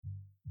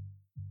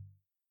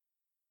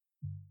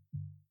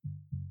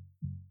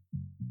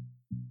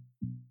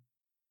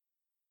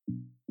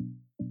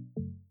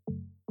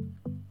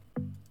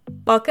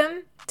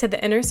Welcome to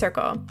The Inner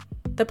Circle,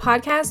 the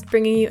podcast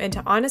bringing you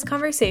into honest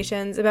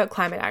conversations about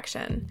climate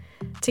action.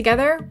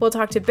 Together, we'll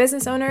talk to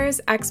business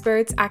owners,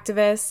 experts,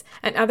 activists,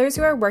 and others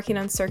who are working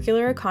on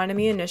circular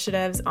economy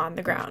initiatives on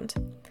the ground.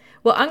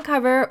 We'll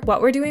uncover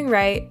what we're doing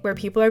right, where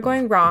people are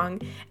going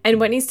wrong, and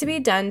what needs to be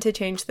done to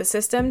change the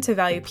system to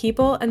value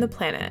people and the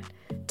planet.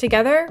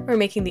 Together, we're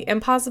making the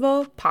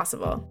impossible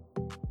possible.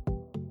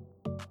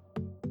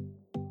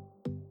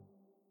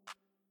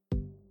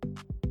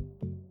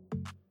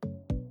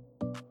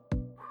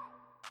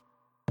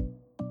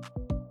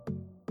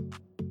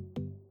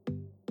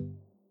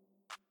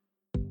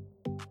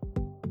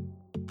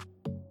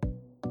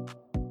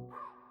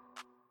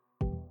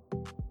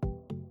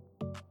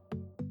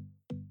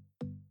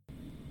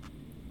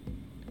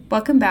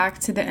 Welcome back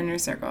to The Inner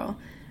Circle.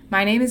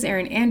 My name is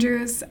Erin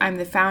Andrews. I'm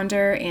the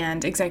founder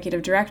and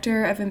executive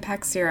director of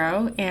Impact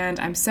Zero, and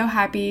I'm so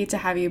happy to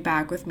have you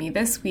back with me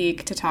this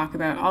week to talk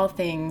about all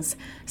things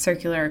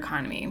circular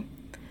economy.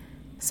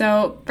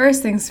 So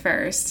first things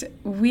first,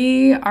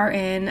 we are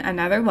in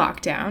another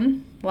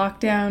lockdown.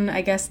 Lockdown,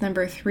 I guess,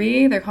 number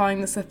 3. They're calling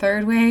this a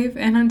third wave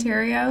in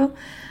Ontario,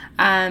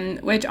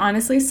 which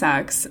honestly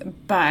sucks,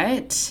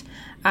 but,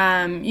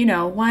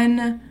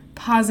 one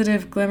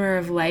positive glimmer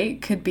of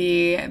light could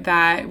be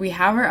that we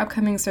have our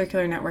upcoming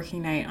circular networking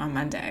night on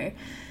Monday.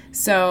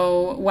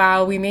 So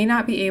while we may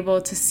not be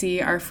able to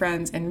see our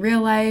friends in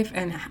real life,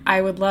 and I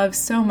would love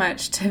so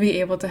much to be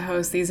able to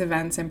host these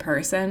events in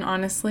person,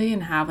 honestly,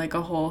 and have like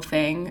a whole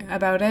thing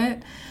about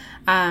it,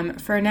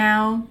 for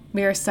now,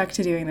 we are stuck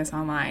to doing this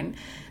online.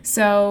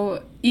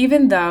 So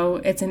even though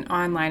it's an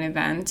online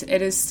event,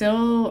 it is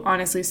still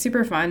honestly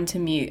super fun to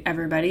meet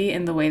everybody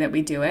in the way that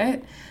we do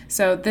it.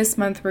 So this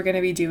month we're going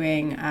to be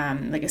doing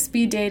like a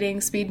speed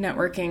dating, speed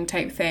networking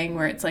type thing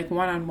where it's like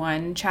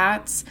one-on-one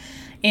chats.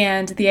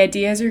 And the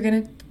idea is you're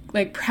going to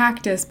like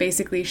practice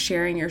basically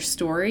sharing your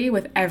story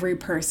with every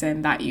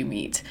person that you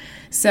meet.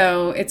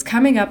 So it's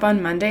coming up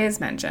on Monday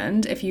as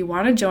mentioned. If you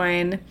want to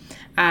join,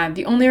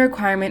 the only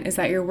requirement is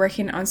that you're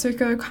working on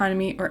circular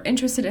economy or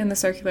interested in the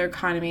circular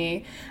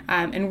economy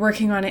and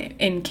working on it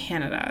in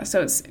Canada.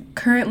 So it's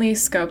currently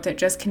scoped at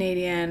just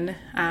Canadian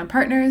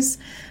partners,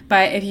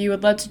 but if you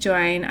would love to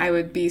join, I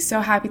would be so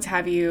happy to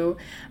have you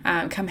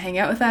come hang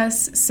out with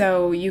us.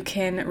 So you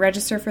can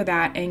register for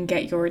that and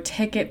get your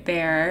ticket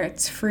there.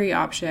 It's a free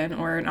option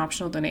or an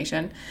optional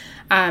donation.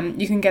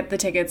 You can get the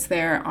tickets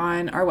there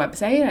on our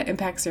website at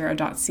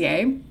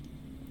impactzero.ca.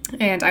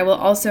 And I will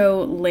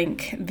also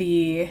link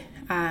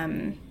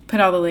put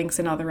all the links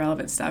and all the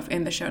relevant stuff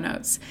in the show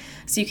notes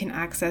so you can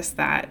access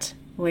that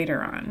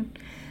later on.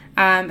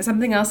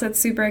 Something else that's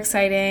super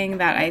exciting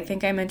that I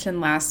think I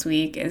mentioned last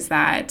week is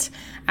that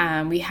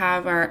we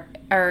have our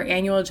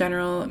annual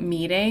general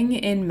meeting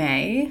in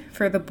May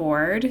for the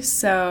board.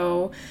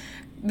 So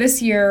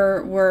this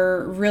year,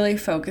 we're really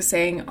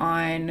focusing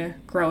on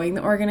growing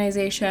the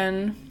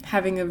organization,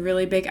 having a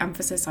really big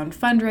emphasis on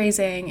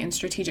fundraising and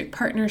strategic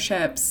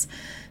partnerships.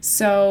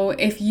 So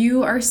if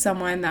you are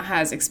someone that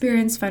has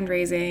experienced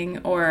fundraising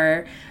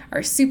or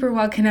are super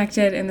well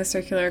connected in the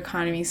circular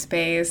economy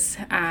space,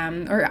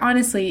 or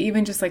honestly,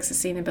 even just like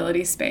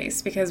sustainability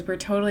space, because we're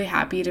totally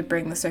happy to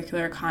bring the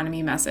circular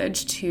economy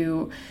message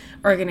to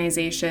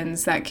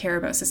organizations that care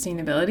about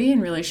sustainability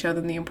and really show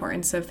them the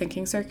importance of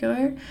thinking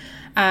circular.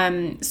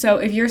 So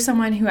if you're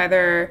someone who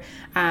either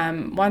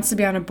wants to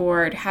be on a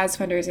board, has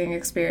fundraising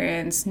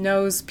experience,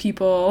 knows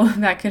people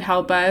that could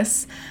help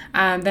us,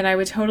 then I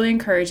would totally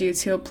encourage you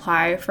to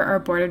apply for our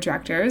board of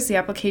directors. The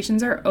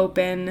applications are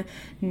open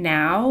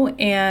now,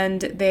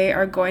 and they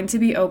are going to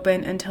be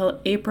open until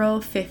April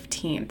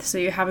 15th. So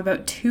you have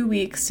about 2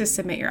 weeks to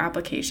submit your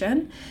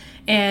application.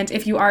 And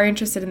if you are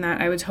interested in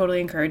that, I would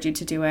totally encourage you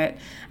to do it.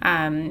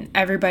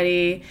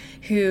 Everybody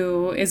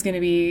who is going to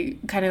be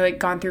kind of like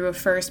gone through a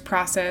first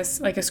process,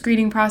 like a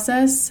screening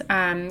process,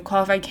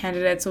 qualified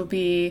candidates will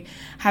be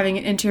having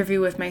an interview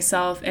with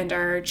myself and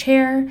our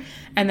chair.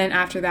 And then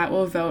after that,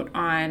 we'll vote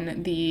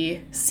on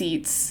the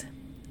seats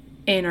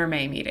in our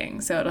May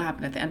meeting. So it'll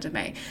happen at the end of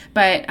May.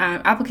 But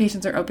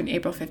applications are open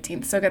April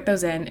 15th. So get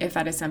those in if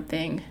that is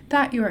something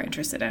that you are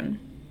interested in.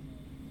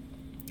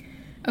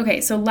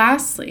 Okay, so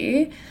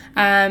lastly,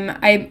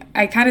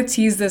 I kind of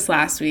teased this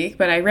last week,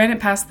 but I ran it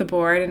past the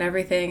board and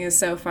everything is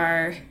so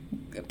far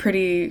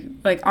pretty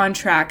like on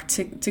track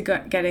to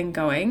getting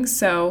going.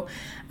 So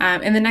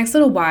in the next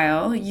little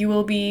while, you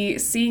will be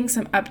seeing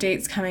some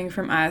updates coming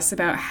from us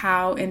about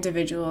how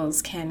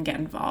individuals can get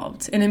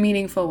involved in a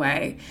meaningful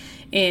way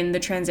in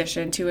the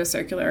transition to a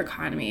circular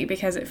economy,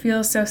 because it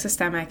feels so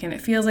systemic and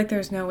it feels like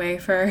there's no way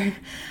for,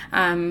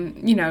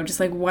 just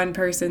like one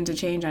person to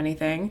change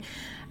anything.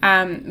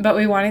 But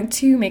we wanted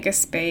to make a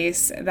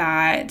space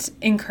that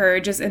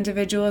encourages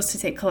individuals to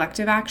take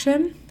collective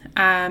action.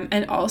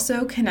 and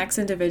also connects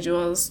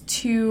individuals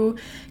to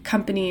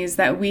companies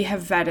that we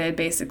have vetted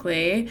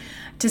basically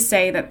to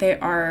say that they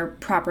are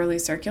properly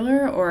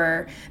circular,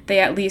 or they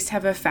at least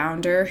have a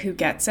founder who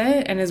gets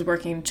it and is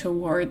working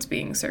towards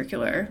being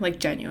circular, like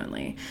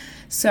genuinely.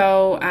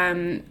 So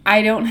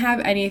I don't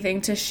have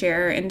anything to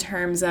share in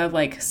terms of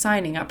like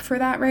signing up for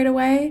that right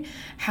away.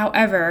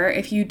 However,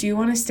 if you do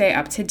want to stay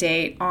up to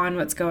date on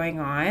what's going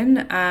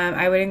on,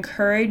 I would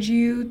encourage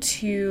you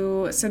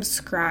to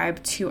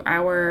subscribe to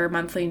our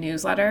monthly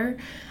newsletter.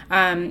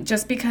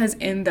 Just because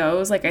in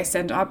those, like I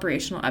send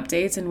operational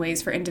updates and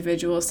ways for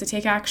individuals to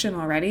take action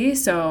already.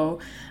 So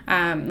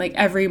like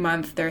every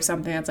month there's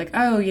something that's like,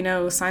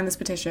 oh, sign this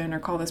petition or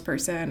call this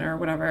person or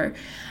whatever.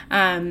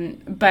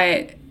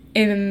 But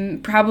in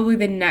probably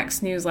the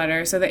next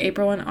newsletter, so the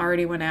April one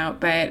already went out,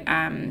 but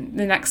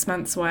the next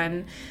month's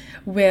one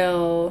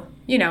will,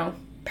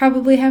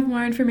 probably have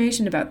more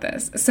information about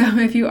this. So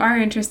if you are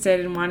interested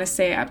and want to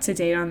stay up to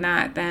date on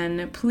that,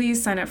 then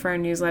please sign up for our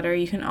newsletter.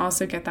 You can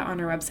also get that on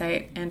our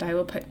website, and I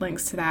will put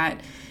links to that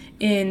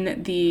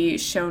in the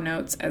show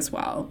notes as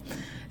well.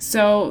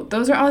 So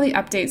those are all the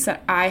updates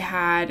that I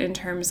had in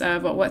terms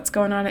of what's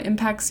going on at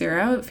Impact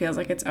Zero. It feels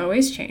like it's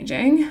always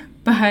changing,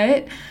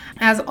 but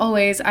as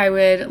always, I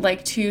would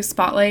like to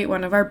spotlight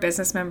one of our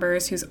business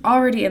members who's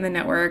already in the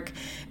network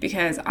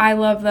because I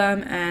love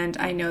them and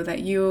I know that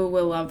you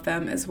will love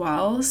them as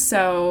well.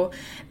 So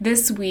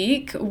this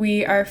week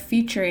we are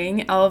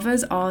featuring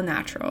Elva's All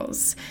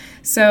Naturals.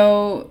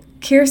 So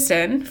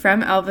Kirsten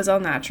from Elva's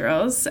All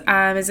Naturals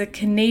is a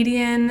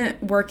Canadian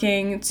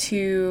working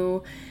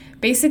to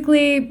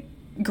basically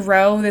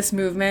grow this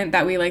movement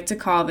that we like to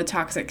call the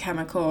Toxic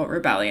Chemical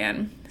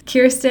Rebellion.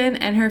 Kirsten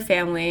and her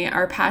family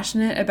are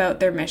passionate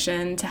about their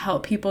mission to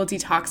help people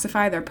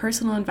detoxify their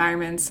personal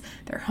environments,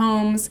 their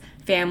homes,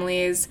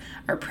 families,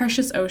 our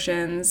precious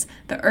oceans,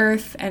 the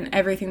earth, and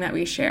everything that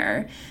we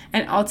share.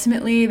 And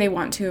ultimately, they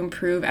want to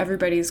improve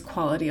everybody's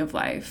quality of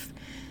life.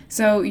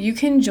 So you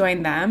can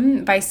join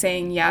them by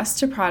saying yes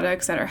to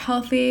products that are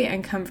healthy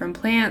and come from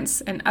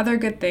plants and other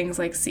good things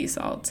like sea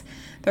salt.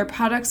 Their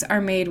products are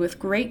made with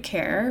great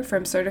care,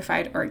 from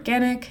certified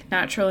organic,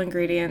 natural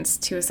ingredients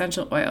to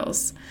essential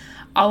oils.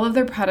 All of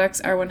their products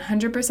are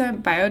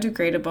 100%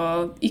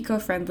 biodegradable,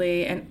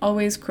 eco-friendly, and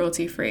always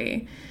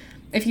cruelty-free.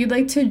 If you'd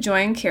like to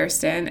join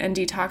Kirsten and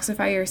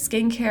detoxify your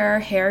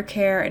skincare, hair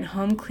care, and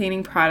home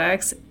cleaning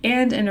products,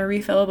 and in a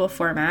refillable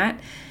format,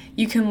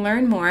 you can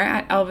learn more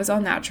at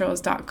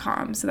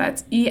elvasallnaturals.com. So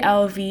that's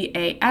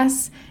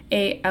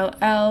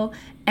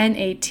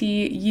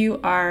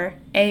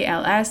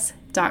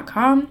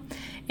ELVASALLNATURALS.com,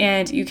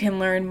 and you can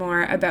learn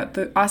more about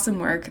the awesome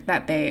work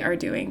that they are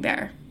doing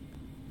there.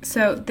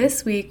 So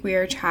this week we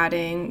are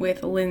chatting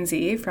with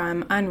Lindsay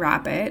from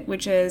Unwrap It,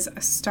 which is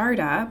a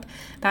startup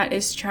that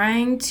is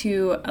trying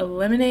to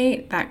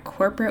eliminate that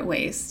corporate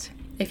waste.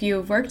 If you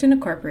have worked in a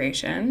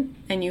corporation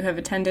and you have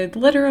attended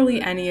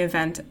literally any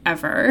event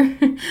ever,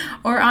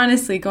 or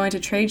honestly going to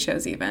trade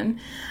shows even,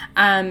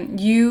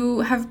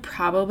 you have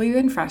probably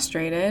been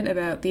frustrated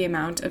about the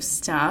amount of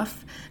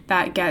stuff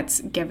that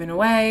gets given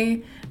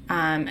away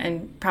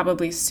and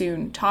probably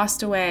soon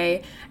tossed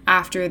away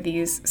after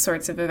these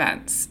sorts of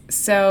events.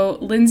 So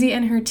Lindsay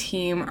and her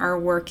team are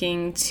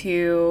working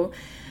to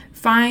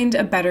find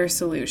a better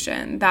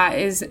solution that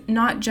is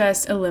not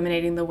just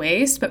eliminating the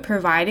waste, but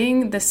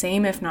providing the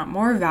same, if not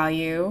more,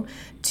 value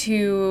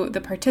to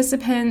the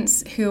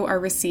participants who are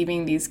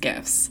receiving these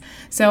gifts.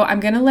 So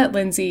I'm going to let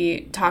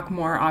Lindsay talk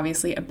more,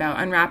 obviously, about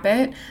Unwrap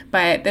It,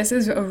 but this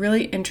is a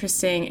really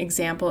interesting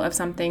example of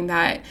something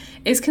that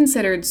is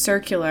considered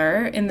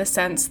circular in the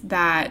sense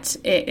that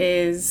it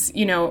is,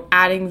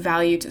 adding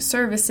value to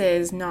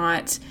services,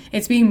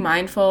 it's being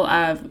mindful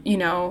of,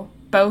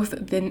 both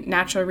the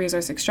natural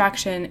resource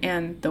extraction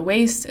and the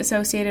waste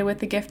associated with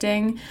the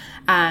gifting.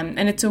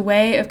 And it's a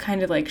way of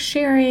kind of like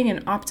sharing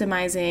and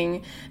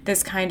optimizing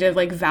this kind of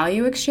like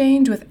value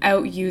exchange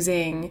without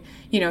using,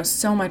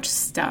 so much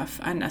stuff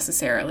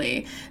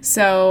unnecessarily.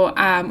 So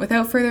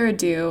without further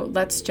ado,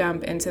 let's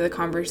jump into the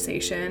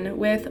conversation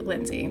with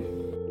Lindsay.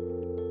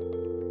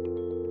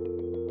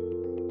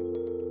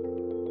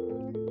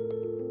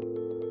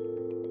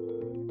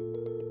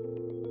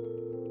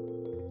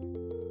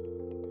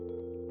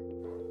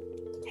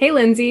 Hey,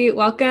 Lindsay,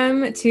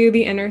 welcome to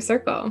the Inner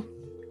Circle.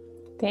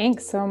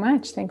 Thanks so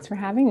much. Thanks for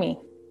having me.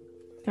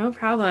 No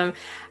problem.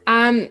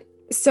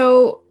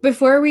 So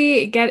before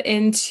we get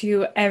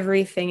into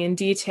everything in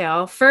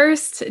detail,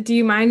 first, do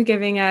you mind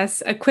giving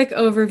us a quick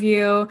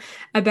overview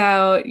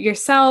about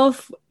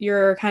yourself,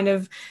 your kind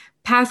of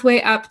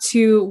pathway up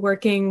to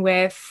working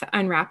with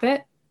Unwrap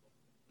It?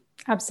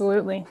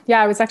 Absolutely.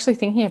 Yeah, I was actually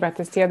thinking about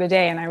this the other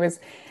day, and I was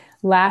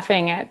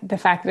laughing at the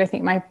fact that I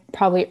think my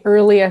probably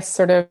earliest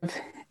sort of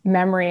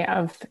memory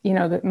of,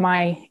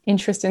 my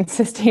interest in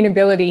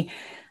sustainability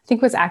I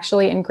think it was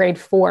actually in grade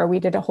 4, we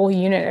did a whole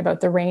unit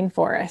about the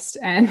rainforest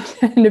and,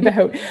 and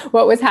about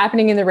what was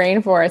happening in the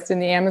rainforest in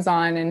the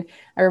Amazon. And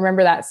I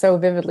remember that so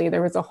vividly.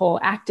 There was a whole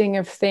acting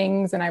of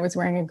things, and I was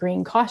wearing a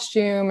green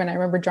costume, and I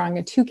remember drawing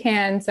a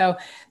toucan. So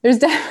there's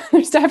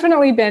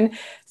definitely been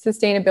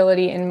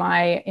sustainability in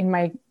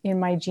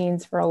my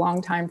genes for a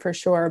long time, for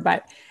sure.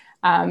 But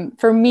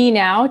for me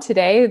now,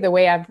 today, the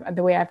way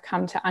I've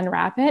come to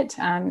Unwrap It,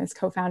 as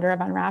co-founder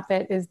of Unwrap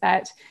It, is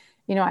that,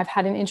 you know, I've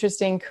had an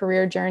interesting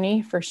career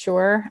journey for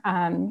sure.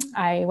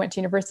 I went to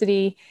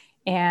university,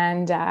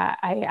 and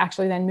I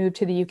actually then moved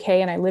to the UK,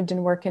 and I lived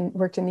and worked in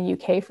the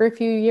UK for a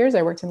few years.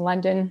 I worked in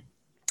London,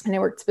 and I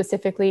worked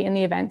specifically in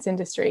the events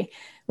industry,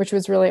 which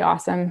was really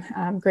awesome.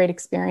 Great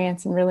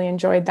experience, and really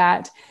enjoyed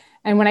that.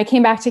 And when I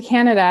came back to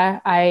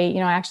Canada, I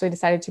actually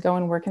decided to go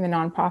and work in the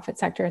nonprofit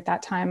sector. At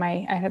that time,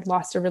 I had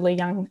lost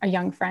a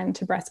young friend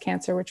to breast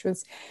cancer, which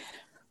was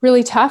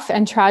really tough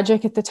and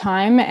tragic at the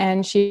time.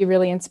 And she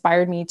really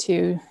inspired me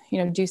to,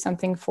 do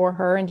something for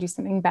her and do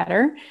something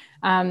better.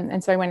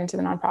 And so I went into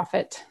the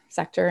nonprofit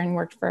sector and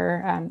worked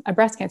for a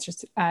breast cancer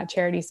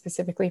charity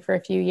specifically for a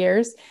few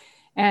years,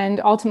 and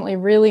ultimately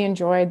really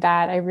enjoyed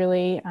that. I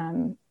really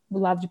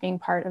loved being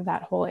part of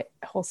that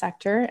whole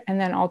sector,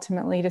 and then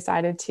ultimately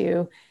decided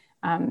to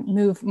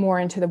move more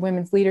into the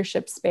women's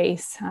leadership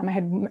space. I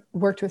had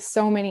worked with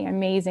so many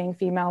amazing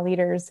female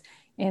leaders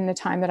in the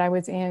time that I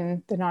was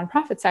in the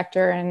nonprofit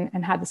sector,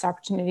 and had this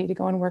opportunity to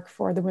go and work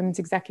for the Women's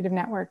Executive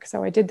Network.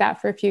 So I did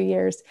that for a few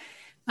years.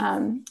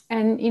 And,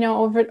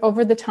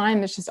 over the time,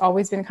 there's just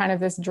always been kind of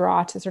this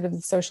draw to sort of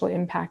the social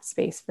impact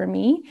space for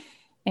me.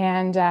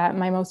 And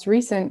my most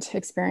recent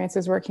experience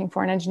was working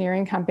for an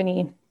engineering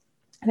company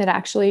that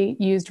actually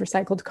used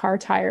recycled car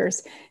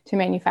tires to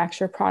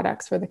manufacture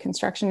products for the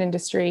construction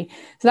industry.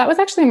 So that was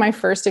actually my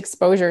first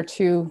exposure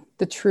to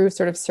the true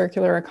sort of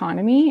circular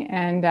economy,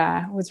 and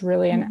was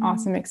really an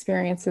awesome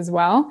experience as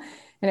well.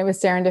 And it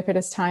was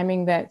serendipitous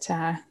timing that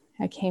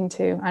I came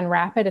to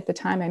Unwrap It. At the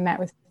time, I met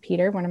with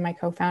Peter, one of my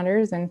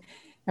co-founders, and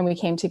we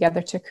came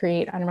together to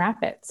create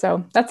Unwrap It.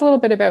 So that's a little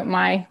bit about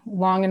my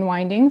long and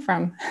winding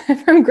from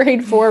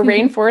grade 4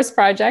 rainforest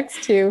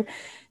projects to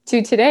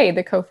today,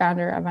 the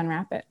co-founder of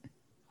Unwrap It.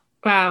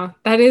 Wow,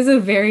 that is a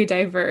very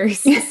diverse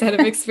set of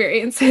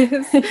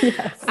experiences.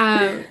 Yes.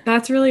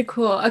 That's really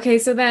cool. Okay,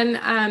 so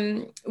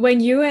then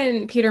when you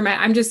and Peter met,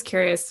 I'm just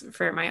curious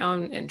for my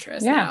own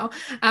interest now.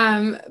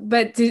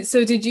 But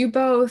did you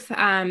both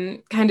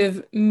kind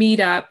of meet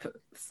up,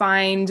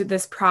 find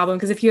this problem?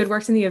 Because if you had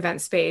worked in the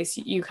event space,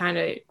 you kind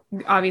of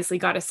obviously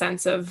got a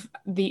sense of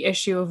the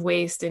issue of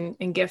waste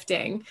and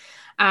gifting.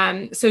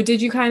 So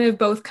did you kind of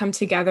both come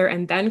together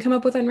and then come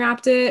up with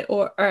Unwrapped It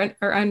or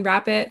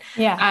Unwrap It?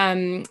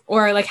 Yeah.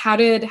 Or like, how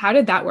did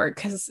that work?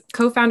 Because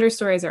co-founder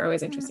stories are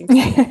always interesting to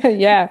me.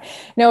 Yeah,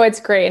 no, it's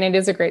great. And it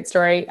is a great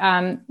story.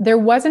 There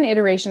was an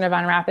iteration of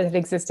Unwrap It that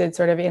existed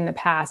sort of in the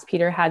past.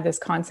 Peter had this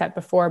concept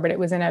before, but it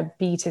was in a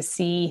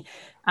B2C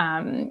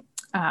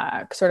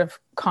sort of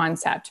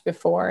concept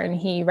before. And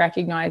he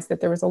recognized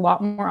that there was a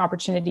lot more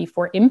opportunity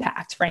for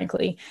impact,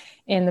 frankly,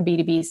 in the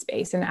B2B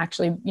space, and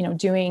actually,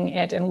 doing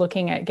it and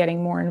looking at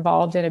getting more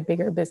involved in a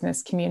bigger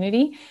business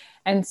community.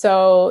 And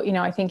so,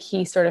 I think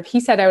he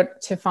set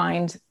out to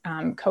find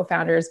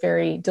co-founders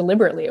very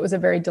deliberately. It was a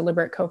very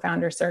deliberate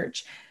co-founder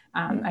search.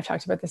 I've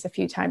talked about this a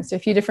few times to a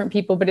few different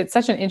people, but it's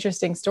such an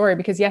interesting story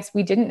because yes,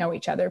 we didn't know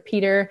each other.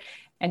 Peter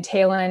and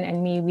Talon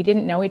and me, we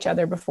didn't know each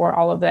other before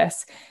all of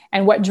this.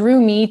 And what drew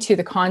me to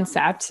the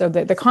concept, so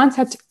the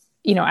concept,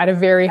 at a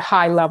very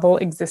high level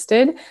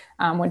existed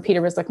when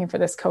Peter was looking for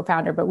this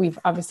co-founder, but we've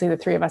obviously, the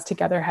three of us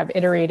together, have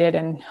iterated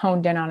and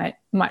honed in on it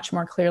much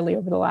more clearly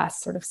over the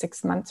last sort of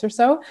 6 months or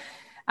so.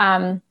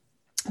 But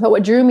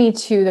what drew me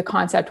to the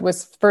concept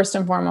was first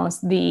and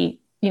foremost the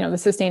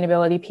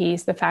sustainability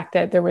piece, the fact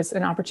that there was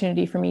an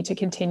opportunity for me to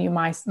continue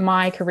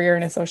my career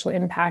in a social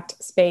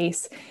impact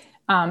space,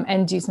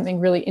 and do something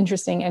really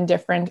interesting and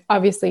different.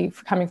 Obviously,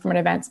 coming from an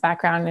events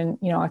background, and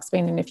I'll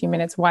explain in a few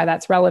minutes why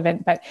that's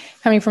relevant, but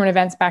coming from an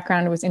events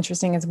background was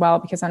interesting as well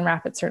because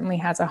Unwrap It certainly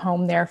has a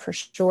home there for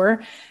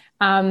sure.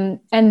 And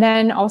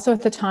then also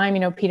at the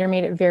time, Peter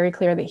made it very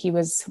clear that he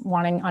was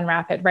wanting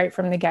Unwrap It right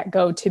from the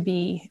get-go to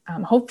be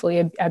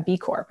hopefully a B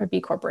Corp, a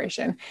B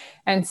corporation.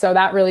 And so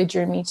that really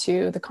drew me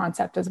to the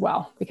concept as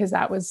well, because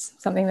that was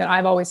something that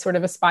I've always sort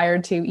of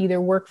aspired to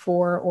either work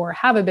for or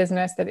have a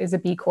business that is a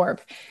B Corp.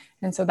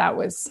 And so that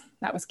was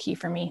key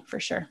for me for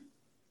sure.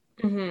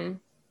 Mm-hmm.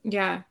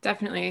 Yeah,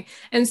 definitely.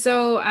 And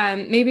so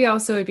maybe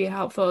also it'd be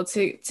helpful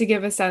to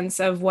give a sense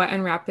of what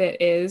Unwrap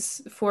It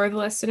is for the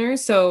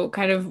listeners. So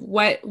kind of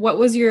what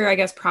was your, I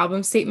guess,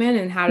 problem statement,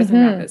 and how does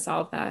Unwrap It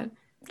solve that?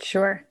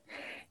 Sure.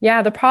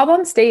 Yeah, the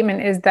problem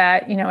statement is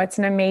that, it's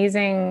an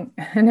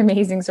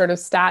amazing sort of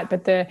stat,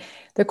 but the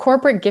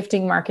corporate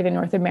gifting market in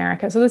North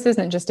America, so this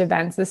isn't just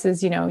events, this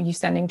is, you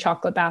sending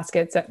chocolate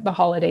baskets at the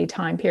holiday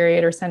time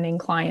period or sending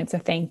clients a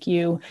thank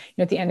you,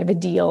 at the end of a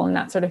deal and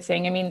that sort of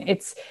thing. I mean,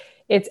 it's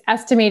it's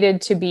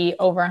estimated to be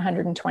over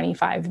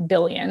 $125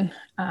 billion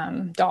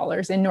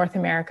in North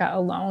America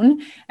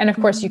alone. And of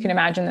course, you can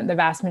imagine that the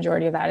vast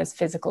majority of that is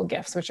physical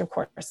gifts, which of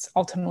course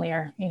ultimately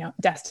are,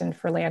 destined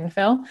for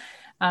landfill.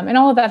 And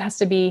all of that has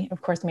to be,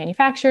 of course,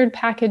 manufactured,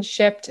 packaged,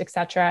 shipped, et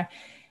cetera.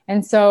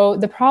 And so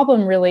the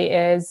problem really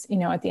is,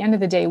 at the end of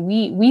the day,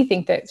 we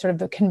think that sort of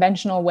the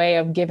conventional way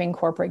of giving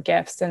corporate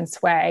gifts and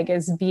swag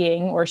is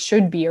being, or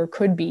should be, or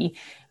could be,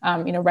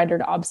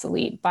 rendered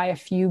obsolete by a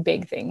few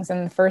big things.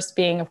 And the first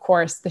being, of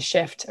course, the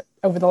shift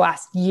over the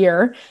last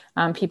year.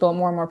 More and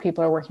more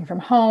people are working from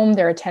home.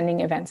 They're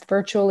attending events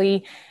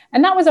virtually.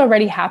 And that was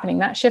already happening.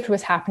 That shift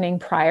was happening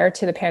prior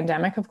to the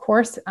pandemic, of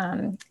course.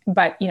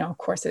 But, of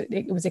course,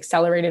 it was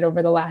accelerated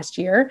over the last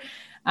year.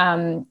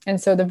 And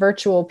so the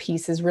virtual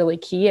piece is really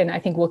key. And I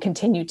think will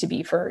continue to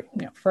be for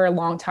a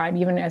long time,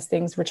 even as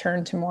things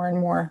return to more and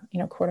more,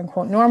 quote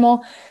unquote,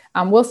 normal.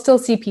 We'll still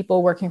see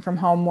people working from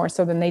home more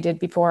so than they did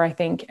before, I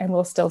think. And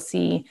we'll still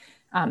see,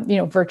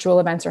 virtual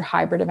events or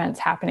hybrid events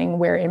happening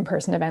where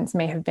in-person events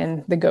may have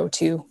been the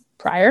go-to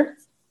prior.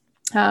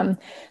 The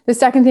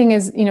second thing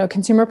is,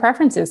 consumer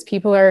preferences.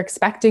 People are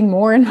expecting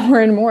more and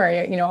more and more,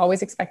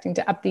 always expecting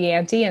to up the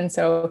ante. And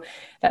so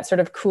that sort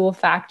of cool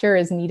factor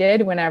is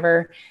needed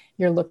whenever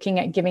you're looking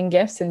at giving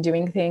gifts and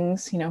doing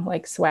things,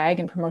 like swag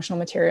and promotional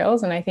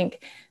materials. And I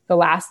think the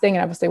last thing,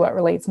 and obviously what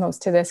relates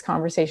most to this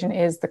conversation,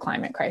 is the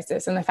climate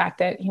crisis and the fact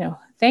that,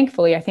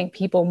 thankfully, I think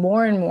people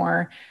more and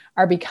more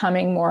are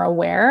becoming more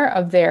aware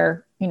of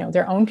their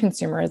own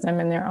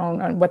consumerism and their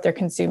own what they're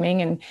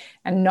consuming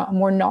and not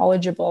more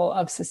knowledgeable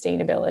of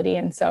sustainability.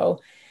 And so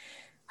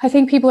I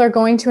think people are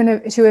going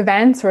to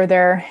events, or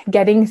they're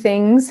getting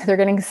things, they're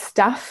getting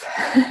stuff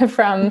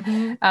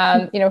from,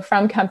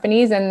 from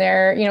companies, and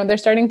they're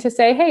starting to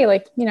say, hey,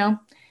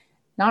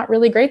 not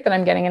really great that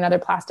I'm getting another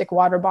plastic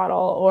water bottle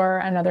or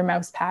another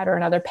mouse pad or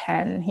another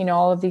pen.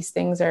 All of these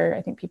things I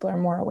think people are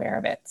more aware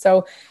of it.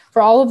 So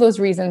for all of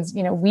those reasons,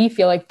 we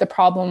feel like the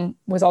problem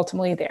was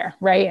ultimately there,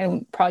 right?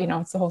 And probably,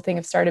 it's the whole thing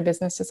of start a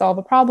business to solve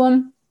a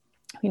problem.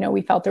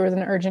 We felt there was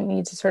an urgent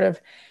need to sort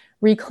of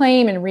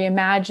reclaim and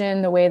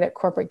reimagine the way that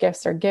corporate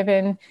gifts are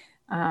given.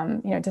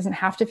 It doesn't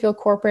have to feel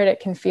corporate. It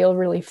can feel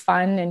really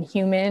fun and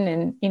human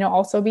and,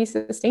 also be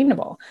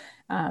sustainable.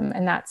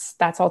 And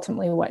that's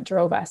ultimately what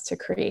drove us to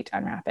create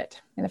Unwrap It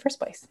in the first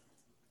place.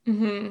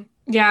 Mm-hmm.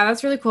 Yeah,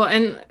 that's really cool.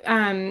 And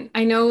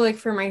I know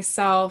for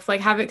myself,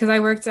 because I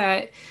worked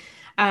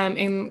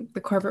in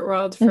the corporate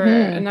world for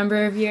a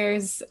number of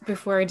years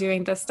before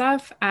doing this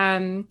stuff.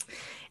 And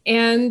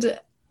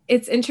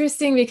it's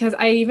interesting because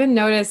I even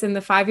noticed in the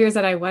 5 years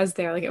that I was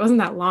there, it wasn't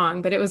that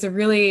long, but it was a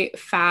really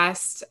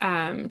fast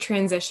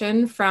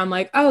transition from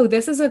oh,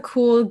 this is a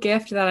cool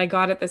gift that I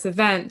got at this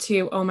event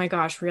to, oh my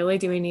gosh, really?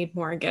 Do we need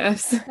more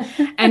gifts?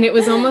 And it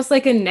was almost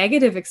like a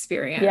negative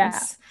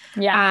experience.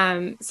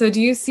 Yeah. So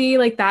do you see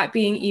that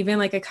being even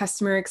a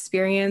customer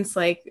experience,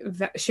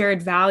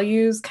 shared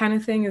values kind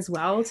of thing as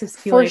well? To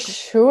feel For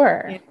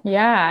sure.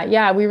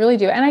 Yeah, we really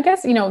do. And I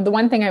guess, the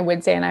one thing I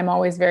would say, and I'm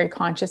always very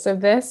conscious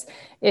of this,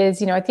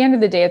 is, at the end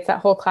of the day, it's that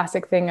whole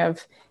classic thing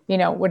of,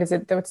 what is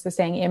it? What's the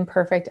saying?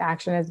 Imperfect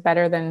action is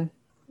better than,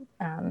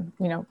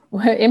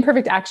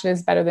 imperfect action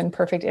is better than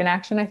perfect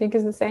inaction, I think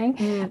is the saying.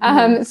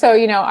 Mm-hmm. So,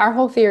 our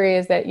whole theory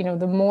is that,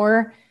 the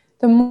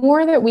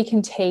more that we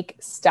can take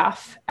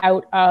stuff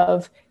out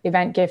of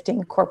event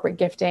gifting, corporate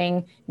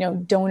gifting,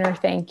 donor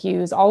thank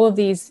yous, all of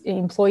these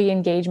employee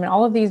engagement,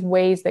 all of these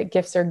ways that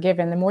gifts are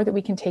given, the more that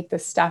we can take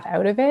this stuff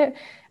out of it,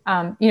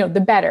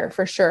 the better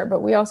for sure.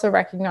 But we also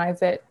recognize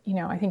that,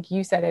 I think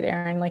you said it,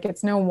 Erin,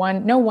 it's no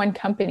one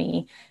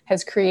company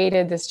has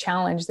created this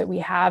challenge that we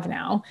have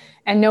now,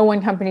 and no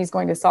one company is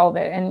going to solve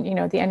it. And,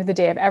 at the end of the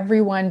day, if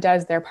everyone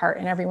does their part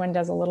and everyone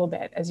does a little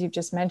bit, as you've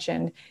just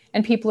mentioned,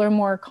 and people are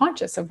more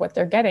conscious of what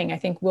they're getting, I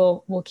think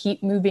we'll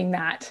keep moving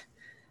that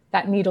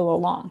needle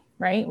along,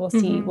 right?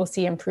 We'll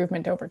see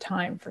improvement over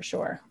time for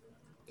sure.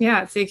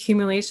 Yeah. It's the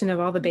accumulation of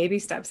all the baby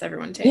steps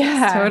everyone takes.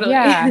 Yeah, totally.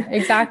 Yeah,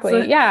 exactly. So,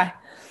 yeah.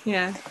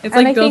 Yeah. It's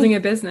like building a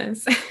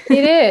business.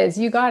 It is.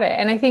 You got it.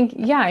 And I think,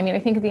 I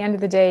think at the end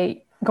of the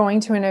day,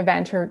 going to an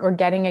event or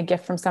getting a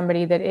gift from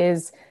somebody that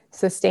is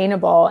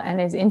sustainable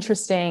and is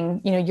interesting,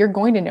 you're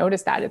going to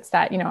notice that. It's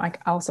that, I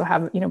also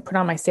have, put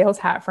on my sales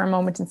hat for a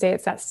moment and say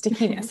it's that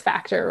stickiness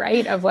factor,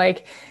 right? Of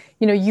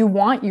you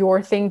want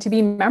your thing to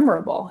be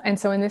memorable. And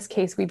so in this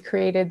case, we've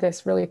created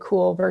this really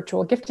cool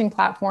virtual gifting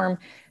platform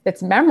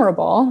that's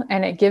memorable,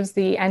 and it gives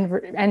the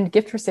end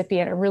gift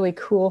recipient a really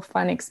cool,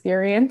 fun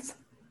experience.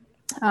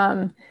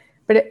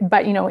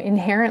 But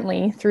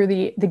inherently through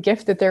the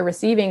gift that they're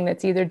receiving,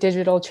 that's either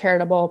digital,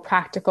 charitable,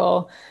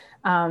 practical,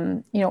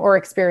 or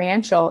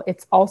experiential,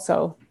 it's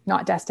also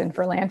not destined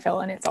for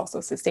landfill, and it's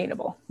also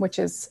sustainable, which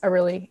is a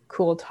really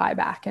cool tie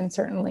back. And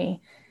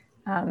certainly,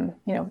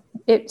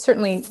 it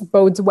certainly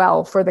bodes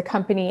well for the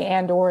company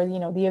and, or,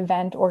 the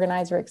event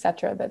organizer, et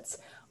cetera, that's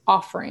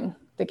offering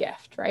the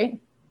gift, right?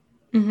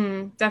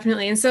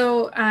 Definitely. And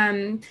so,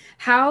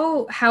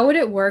 how would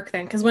it work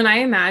then? Because when I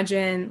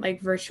imagine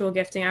like virtual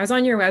gifting, I was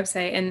on your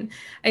website and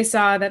I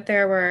saw that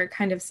there were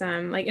kind of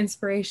some like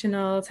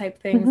inspirational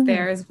type things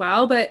there as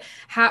well. But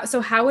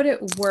how would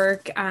it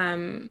work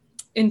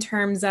in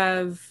terms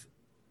of,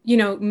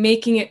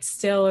 making it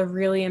still a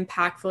really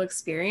impactful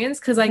experience?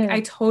 Because like I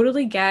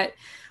totally get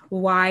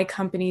why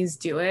companies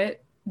do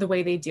it the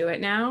way they do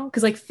it now,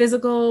 because like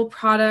physical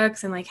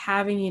products and like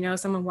having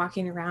someone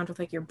walking around with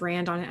like your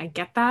brand on it, I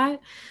get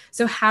that.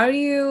 So how do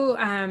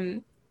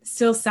you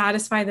still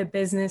satisfy the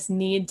business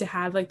need to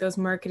have like those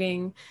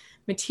marketing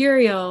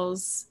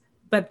materials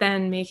but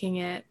then making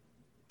it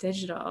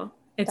digital?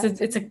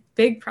 It's a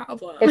big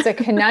problem. It's a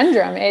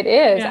conundrum. It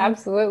is. Yeah.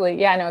 Absolutely.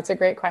 Yeah, no, it's a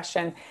great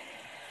question.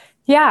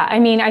 Yeah, I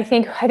mean, I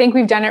think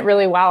we've done it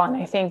really well, and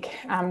I think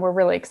we're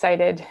really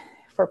excited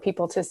for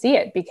people to see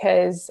it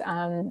because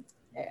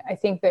I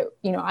think that,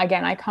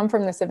 again, I come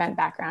from this event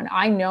background.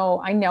 I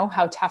know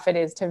how tough it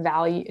is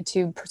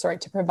to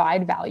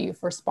provide value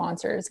for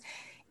sponsors,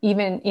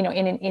 even, in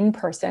an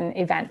in-person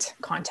event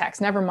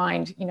context, never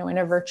mind, in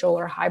a virtual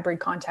or hybrid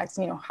context.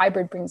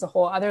 Hybrid brings a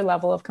whole other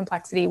level of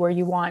complexity where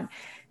you want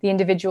the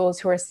individuals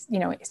who are,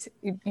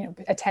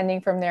 attending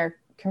from their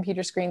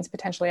computer screens,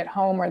 potentially at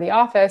home or the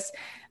office,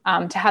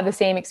 to have the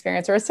same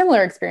experience or a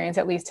similar experience,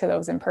 at least to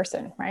those in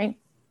person, right?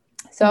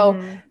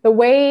 So the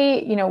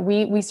way,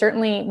 we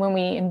certainly, when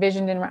we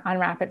envisioned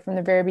Unwrap It from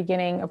the very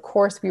beginning, of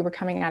course, we were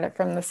coming at it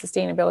from the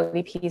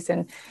sustainability piece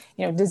and,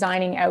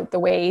 designing out the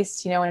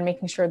waste, and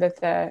making sure that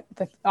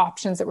the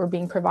options that were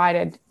being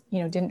provided,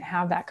 didn't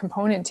have that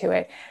component to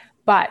it.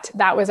 But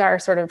that was our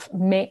sort of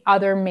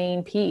other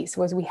main piece,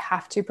 was we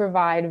have to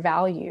provide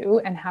value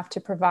and have to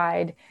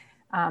provide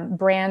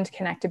brand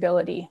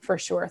connectability for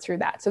sure through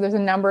that. So there's a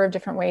number of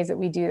different ways that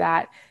we do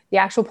that. The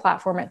actual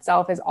platform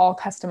itself is all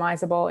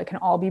customizable. It can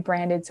all be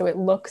branded, so it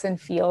looks and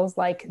feels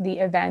like the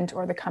event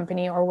or the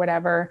company or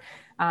whatever,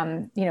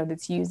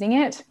 that's using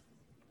it,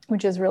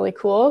 which is really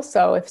cool.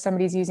 So if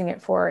somebody's using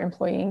it for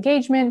employee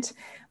engagement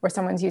or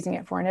someone's using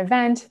it for an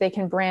event, they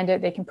can brand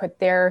it. They can put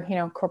their,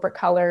 corporate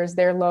colors,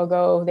 their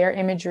logo, their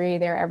imagery,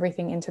 their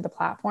everything into the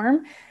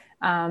platform,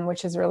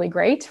 which is really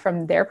great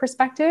from their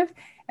perspective.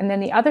 And then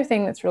the other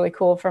thing that's really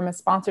cool from a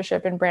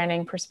sponsorship and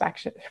branding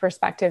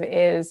perspective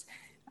is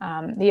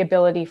the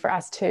ability for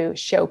us to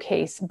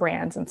showcase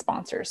brands and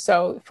sponsors.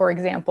 So, for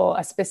example,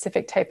 a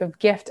specific type of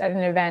gift at an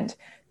event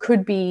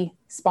could be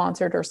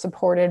sponsored or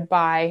supported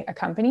by a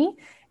company,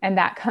 and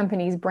that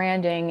company's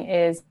branding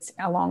is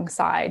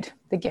alongside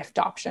the gift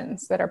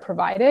options that are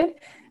provided.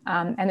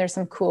 And there's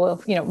some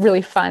cool,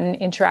 really fun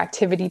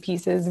interactivity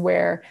pieces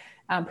where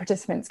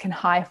participants can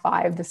high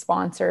five the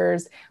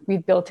sponsors.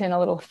 We've built in a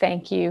little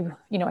thank you,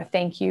 a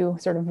thank you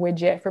sort of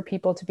widget for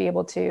people to be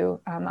able to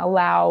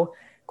allow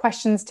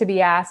questions to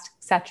be asked,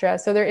 etc.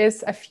 So there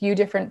is a few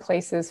different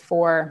places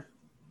for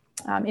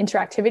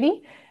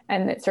interactivity,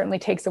 and it certainly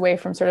takes away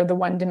from sort of the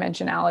one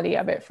dimensionality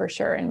of it for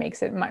sure, and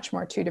makes it much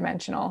more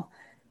two-dimensional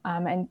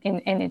and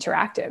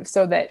interactive,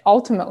 so that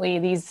ultimately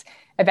these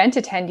event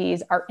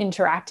attendees are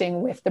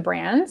interacting with the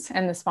brands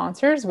and the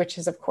sponsors, which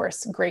is of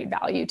course great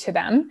value to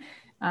them.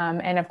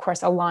 And of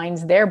course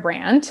aligns their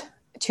brand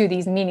to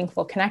these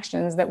meaningful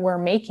connections that we're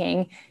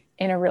making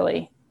in a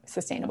really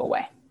sustainable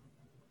way.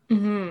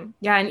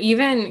 Yeah. And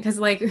even because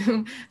like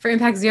for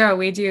Impact Zero,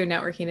 we do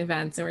networking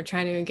events and we're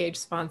trying to engage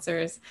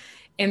sponsors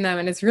in them.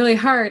 And it's really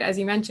hard, as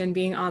you mentioned,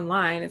 being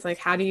online. It's like,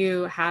 how do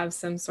you have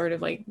some sort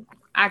of like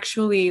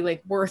actually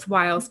like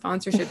worthwhile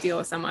sponsorship deal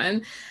with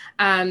someone?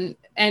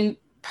 And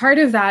part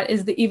of that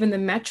is even the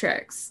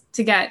metrics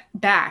to get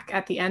back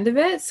at the end of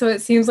it. So it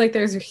seems like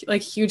there's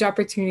like huge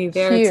opportunity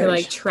there to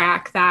like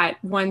track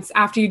that once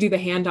after you do the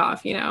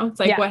handoff, it's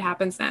like, what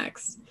happens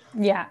next?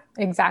 Yeah,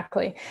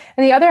 exactly.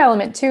 And the other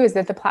element too is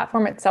that the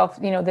platform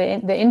itself,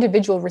 the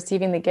individual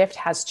receiving the gift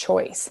has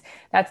choice.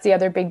 That's the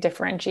other big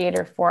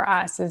differentiator for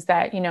us, is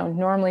that,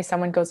 normally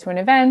someone goes to an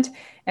event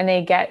and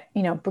they get,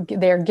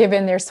 they're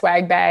given their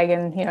swag bag,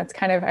 and, it's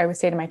kind of, I would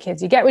say to my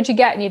kids, you get what you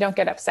get and you don't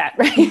get upset,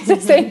 right? It's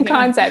the same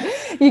concept.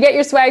 You get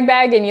your swag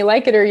bag and you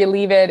like it or you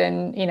leave it,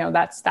 and,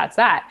 that's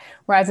that.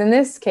 Whereas in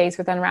this case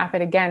with Unwrap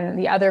It, again,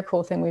 the other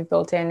cool thing we've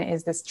built in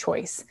is this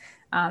choice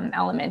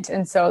element.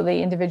 And so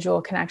the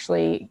individual can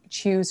actually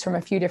choose from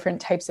a few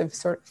different types of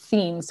sort of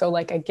themes. So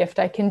like a gift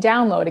I can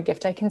download, a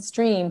gift I can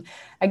stream,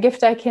 a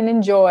gift I can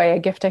enjoy, a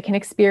gift I can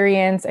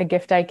experience, a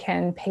gift I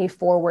can pay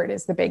forward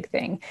is the big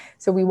thing.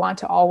 So we want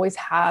to always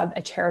have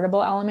a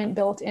charitable element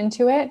built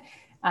into it.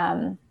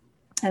 And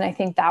I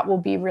think that will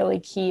be really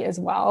key as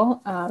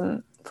well,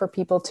 for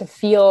people to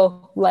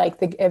feel like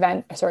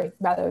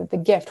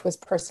the gift was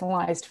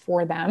personalized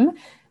for them.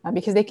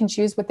 Because they can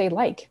choose what they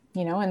like,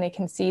 and they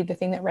can see the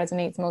thing that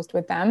resonates most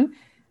with them.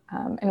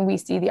 And we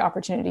see the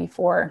opportunity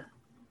for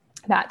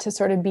that to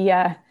sort of be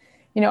a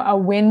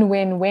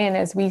win-win-win,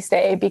 as we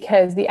say,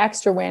 because the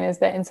extra win is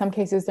that in some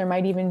cases there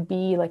might even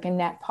be like a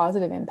net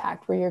positive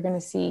impact where you're going to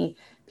see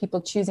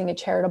people choosing a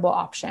charitable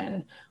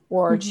option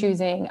or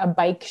choosing a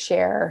bike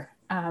share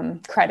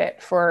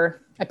credit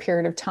for a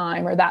period of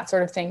time or that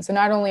sort of thing. So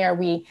not only are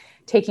we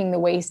taking the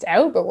waste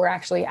out, but we're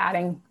actually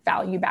adding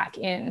value back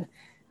in,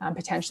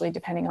 potentially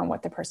depending on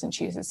what the person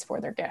chooses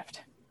for their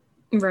gift.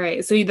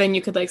 Right. So then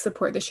you could like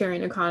support the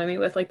sharing economy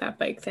with like that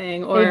bike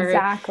thing or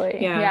exactly.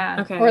 Yeah.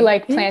 Okay. Or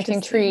like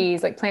planting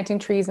trees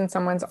in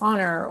someone's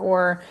honor,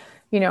 or,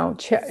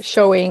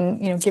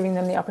 showing, giving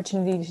them the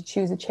opportunity to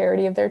choose a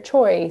charity of their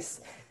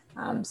choice.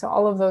 So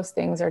all of those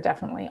things are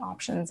definitely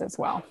options as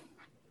well.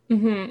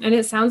 Mm-hmm. And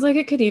it sounds like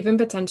it could even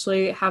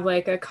potentially have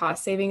like a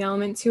cost saving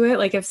element to it.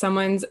 Like if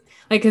someone's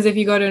like, because if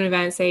you go to an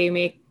event, say you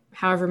make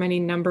however many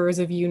numbers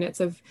of units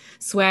of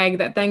swag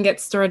that then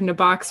gets stored in a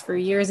box for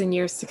years and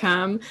years to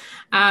come.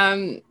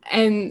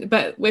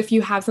 But if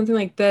you have something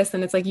like this,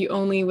 then it's like you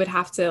only would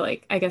have to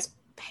like, I guess,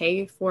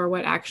 pay for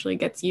what actually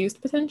gets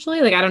used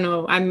potentially. Like, I don't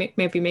know, I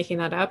may be making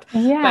that up.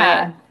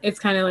 Yeah. But it's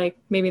kind of like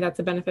maybe that's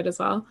a benefit as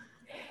well.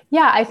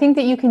 Yeah, I think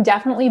that you can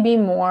definitely be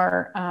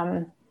more,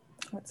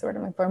 what's the word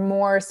I'm looking for,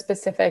 more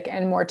specific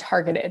and more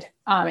targeted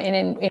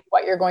in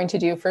what you're going to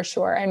do for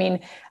sure. I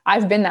mean,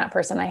 I've been that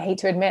person. I hate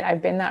to admit,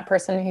 I've been that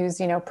person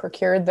who's,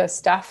 procured the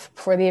stuff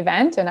for the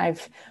event, and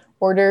I've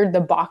ordered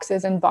the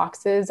boxes and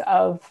boxes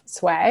of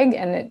swag.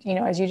 And it,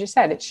 as you just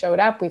said, it showed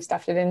up, we've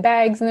stuffed it in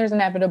bags, and there's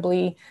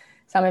inevitably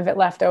some of it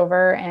left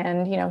over.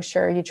 And,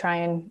 sure, you try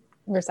and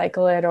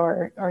recycle it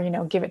or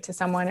give it to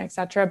someone,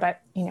 etc.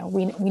 But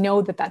we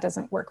know that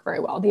doesn't work very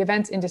well. The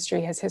events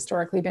industry has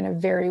historically been a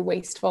very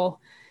wasteful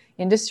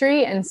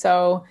industry, and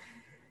so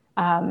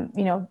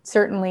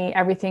certainly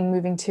everything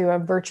moving to a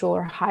virtual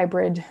or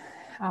hybrid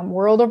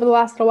world over the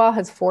last little while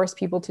has forced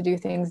people to do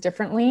things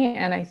differently.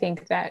 And I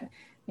think that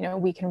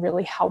we can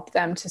really help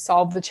them to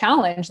solve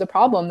the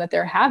problem that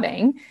they're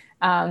having.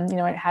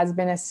 It has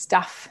been a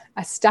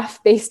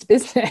stuff-based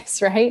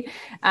business, right?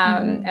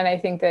 And I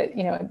think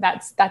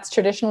that, that's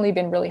traditionally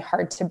been really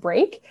hard to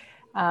break.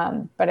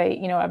 But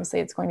obviously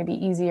it's going to be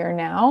easier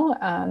now.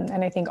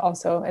 And I think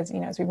also, as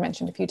we've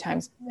mentioned a few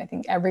times, I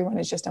think everyone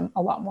is just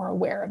a lot more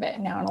aware of it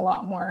now and a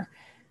lot more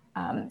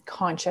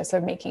conscious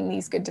of making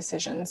these good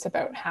decisions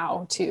about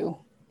how to,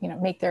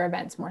 make their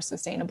events more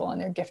sustainable and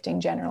their gifting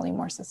generally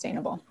more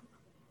sustainable.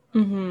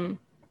 Mm-hmm.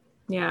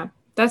 Yeah,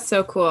 that's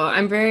so cool.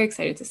 I'm very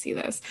excited to see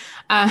this.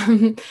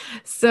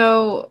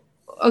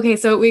 Okay,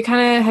 so we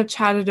kind of have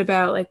chatted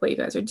about like what you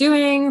guys are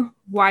doing,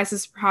 why is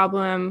this a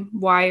problem,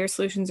 why your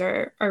solutions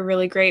are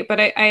really great. But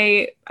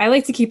I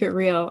like to keep it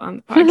real on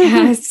the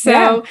podcast.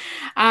 So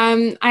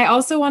I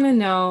also want to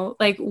know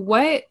like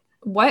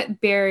what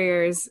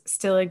barriers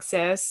still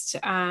exist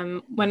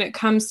when it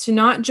comes to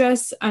not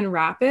just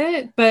Unwrap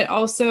It, but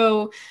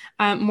also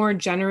more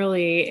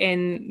generally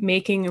in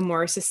making a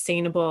more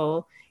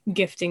sustainable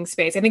gifting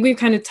space. I think we've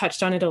kind of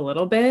touched on it a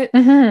little bit.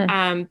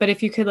 But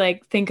if you could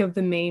like think of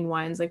the main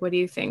ones, like what do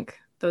you think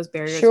those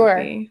barriers would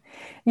be?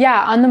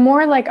 Yeah. On the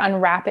more like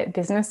Unwrap It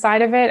business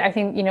side of it, I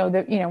think,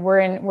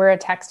 we're a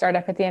tech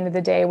startup at the end of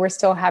the day. We're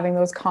still having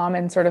those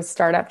common sort of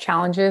startup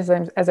challenges.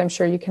 As I'm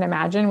sure you can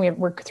imagine,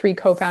 we're 3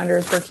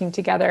 co-founders working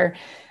together.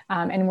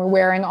 And we're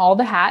wearing all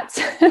the hats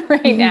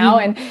right now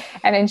and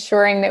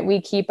ensuring that we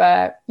keep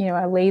a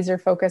laser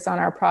focus on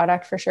our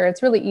product for sure.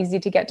 It's really easy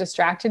to get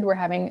distracted. We're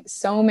having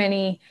so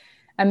many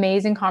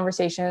amazing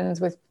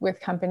conversations with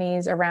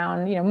companies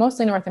around,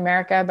 mostly North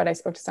America, but I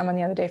spoke to someone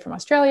the other day from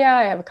Australia.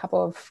 I have a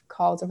couple of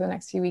calls over the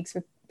next few weeks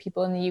with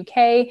people in the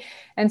UK.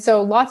 And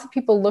so lots of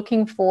people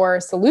looking for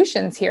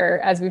solutions here,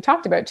 as we've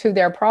talked about, to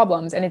their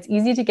problems. And it's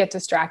easy to get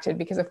distracted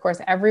because, of course,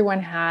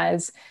 everyone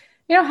has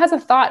a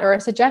thought or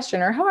a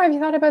suggestion or, have you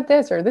thought about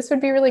this? Or this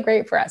would be really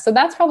great for us. So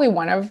that's probably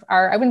one of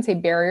our, I wouldn't say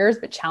barriers,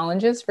 but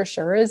challenges for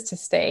sure, is to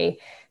stay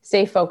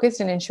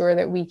focused and ensure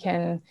that we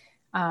can,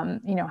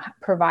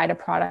 provide a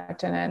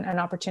product and an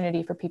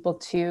opportunity for people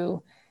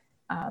to,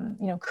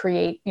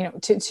 create,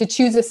 to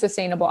choose a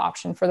sustainable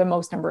option for the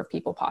most number of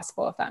people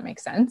possible, if that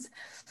makes sense.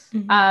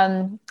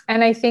 And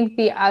I think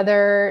the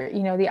other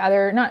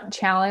not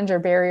challenge or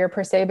barrier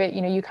per se, but,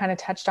 you kind of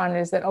touched on it,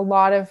 is that a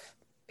lot of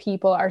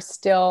people are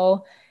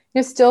still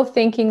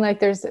thinking like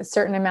there's a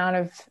certain amount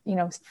of,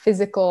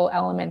 physical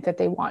element that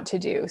they want to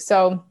do.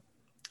 So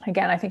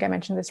again, I think I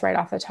mentioned this right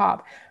off the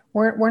top.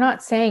 We're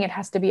not saying it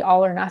has to be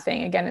all or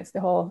nothing. Again, it's the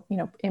whole,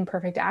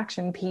 imperfect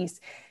action piece.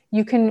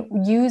 You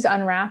can use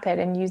Unwrap It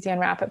and use the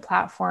Unwrap It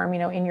platform,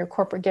 in your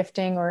corporate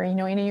gifting or, in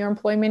your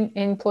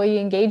employee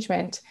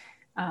engagement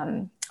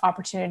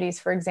opportunities,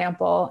 for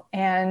example,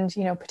 and,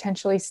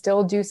 potentially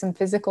still do some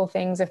physical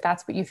things if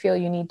that's what you feel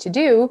you need to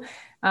do.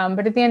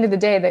 But at the end of the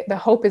day, the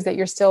hope is that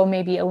you're still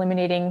maybe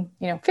eliminating,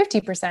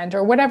 50%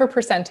 or whatever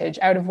percentage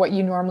out of what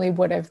you normally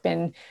would have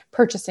been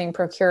purchasing,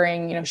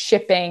 procuring,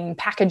 shipping,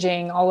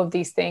 packaging, all of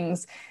these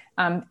things.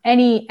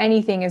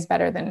 Anything is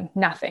better than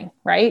nothing,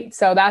 right?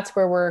 So that's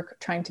where we're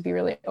trying to be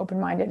really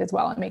open-minded as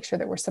well and make sure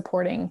that we're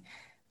supporting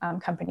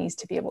companies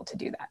to be able to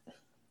do that.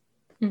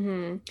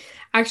 Mm-hmm.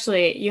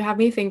 Actually, you have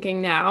me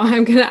thinking now.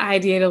 I'm going to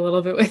ideate a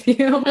little bit with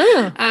you.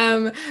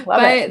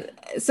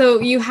 So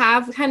you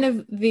have kind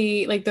of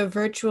the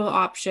virtual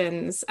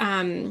options.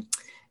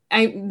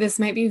 This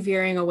might be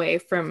veering away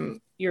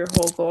from your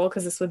whole goal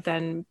because this would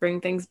then bring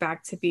things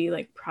back to be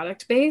like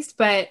product based.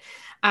 But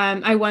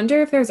I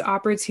wonder if there's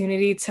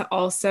opportunity to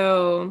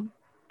also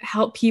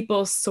help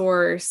people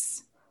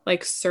source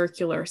like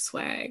circular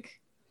swag,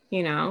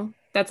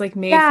 that's like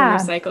made from Yeah.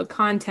 recycled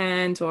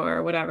content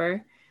or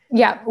whatever.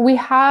 Yeah,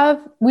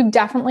 we've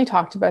definitely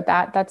talked about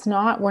that.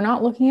 We're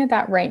not looking at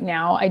that right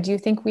now. I do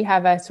think we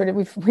have a sort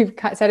of,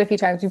 said a few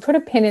times, we put a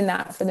pin in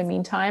that for the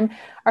meantime.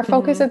 Our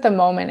focus Hmm. at the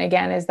moment,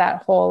 again, is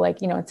that whole,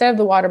 like, instead of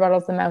the water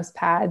bottles, the mouse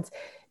pads,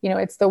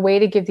 it's the way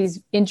to give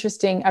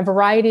a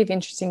variety of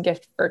interesting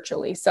gifts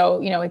virtually.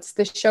 So, it's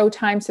the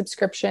Showtime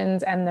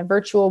subscriptions and the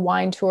virtual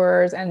wine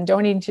tours and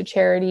donating to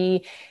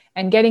charity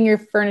and getting your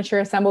furniture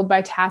assembled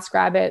by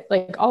TaskRabbit,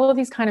 like all of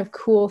these kind of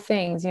cool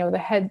things,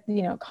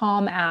 the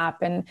Calm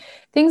app and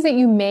things that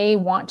you may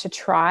want to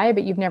try,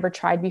 but you've never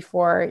tried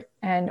before.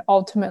 And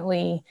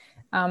ultimately,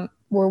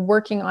 we're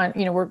working on,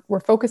 we're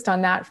focused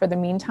on that for the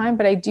meantime.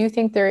 But I do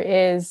think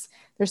there's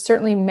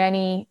certainly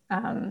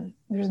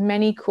there's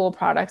many cool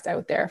products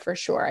out there for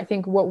sure. I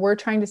think what we're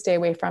trying to stay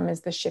away from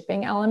is the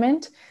shipping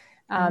element.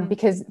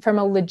 Because from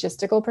a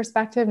logistical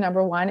perspective,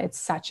 number one, it's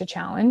such a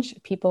challenge.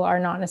 People are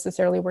not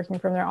necessarily working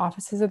from their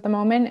offices at the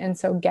moment. And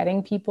so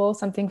getting people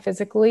something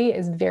physically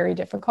is very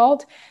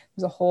difficult.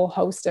 There's a whole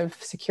host of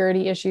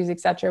security issues, et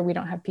cetera. We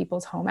don't have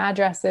people's home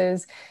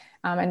addresses,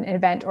 and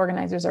event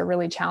organizers are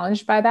really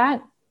challenged by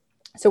that.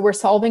 So we're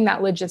solving that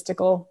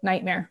logistical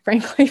nightmare,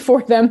 frankly,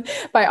 for them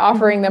by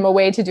offering them a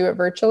way to do it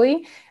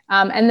virtually.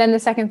 And then the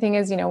second thing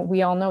is,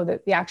 we all know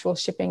that the actual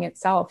shipping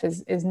itself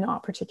is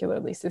not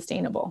particularly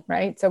sustainable,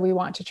 right? So we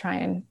want to try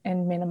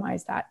and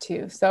minimize that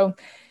too. So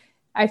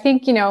I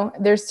think,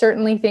 there's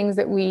certainly things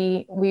that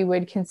we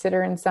would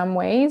consider in some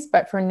ways,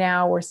 but for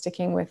now we're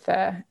sticking with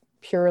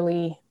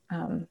purely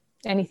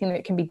anything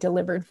that can be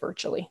delivered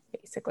virtually,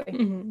 basically.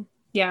 Mm-hmm.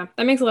 Yeah,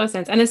 that makes a lot of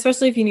sense. And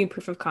especially if you need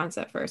proof of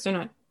concept first or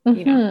not,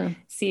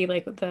 see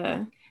like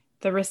the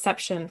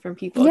reception from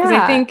people. Because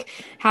I think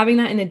having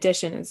that in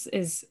addition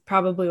is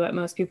probably what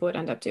most people would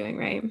end up doing,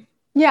 right?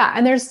 Yeah.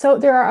 And there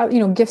are,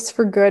 Gifts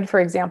for Good,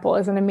 for example,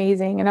 is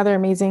another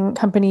amazing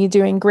company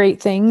doing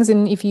great things.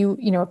 And if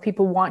if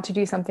people want to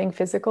do something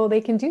physical,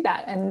 they can do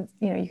that. And,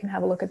 you can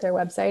have a look at their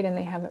website and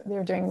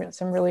they're doing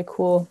some really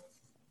cool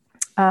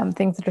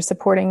things that are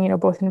supporting,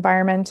 both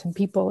environment and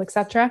people, et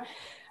cetera.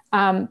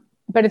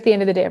 But at the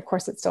end of the day, of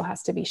course, it still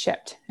has to be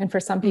shipped. And for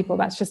some people,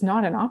 that's just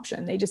not an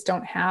option. They just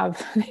don't have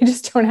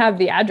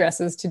the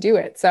addresses to do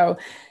it. So,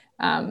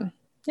 so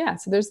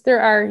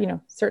there are,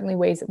 certainly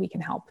ways that we can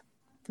help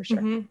for sure.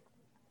 Mm-hmm.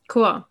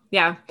 Cool.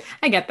 Yeah,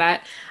 I get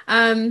that.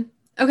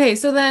 Okay.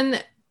 So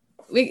then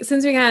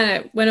since we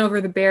kind of went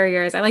over the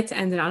barriers, I like to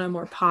end it on a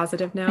more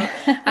positive note.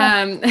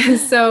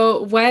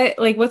 So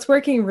what's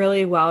working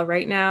really well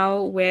right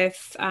now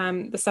with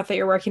the stuff that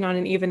you're working on,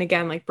 and even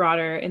again, like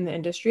broader in the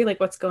industry,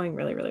 like what's going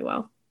really, really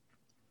well?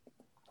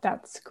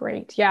 That's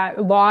great. Yeah,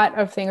 a lot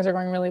of things are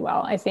going really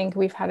well. I think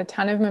we've had a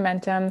ton of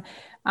momentum.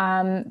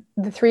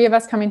 The three of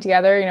us coming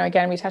together,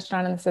 again, we touched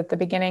on this at the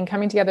beginning,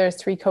 coming together as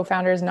three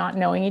co-founders, not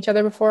knowing each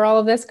other before all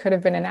of this could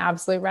have been an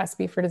absolute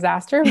recipe for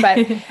disaster. But,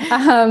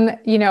 I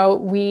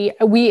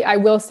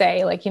will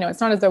say,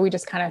 it's not as though we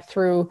just kind of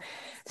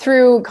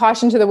threw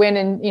caution to the wind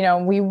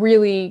and, we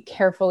really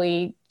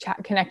carefully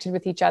connected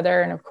with each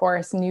other. And of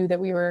course knew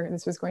that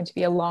this was going to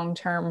be a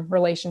long-term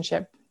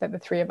relationship that the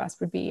three of us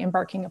would be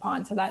embarking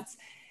upon. So that's,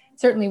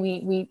 certainly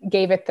we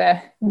gave it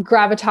the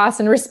gravitas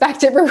and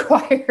respect it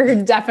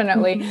required,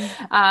 definitely.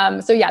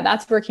 So yeah,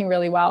 that's working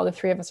really well. The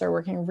three of us are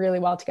working really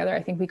well together.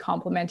 I think we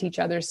complement each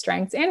other's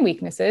strengths and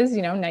weaknesses,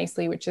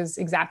 nicely, which is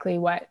exactly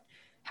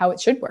how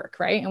it should work,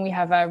 right? And we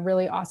have a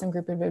really awesome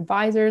group of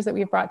advisors that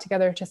we've brought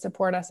together to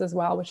support us as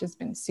well, which has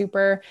been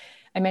super.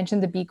 I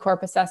mentioned the B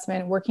Corp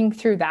assessment, working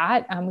through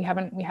that. We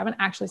haven't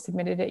actually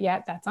submitted it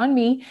yet. That's on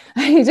me.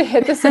 I need to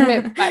hit the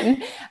submit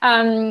button.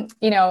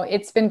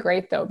 It's been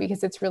great though,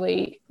 because it's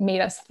really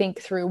made us think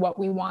through what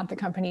we want the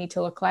company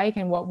to look like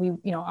and what we,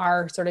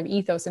 our sort of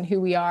ethos and who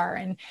we are.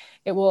 And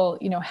it will,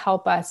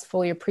 help us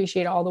fully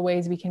appreciate all the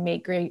ways we can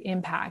make great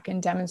impact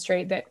and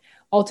demonstrate that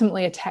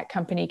ultimately a tech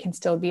company can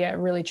still be a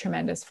really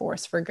tremendous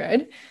force for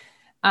good.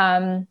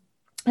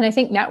 And I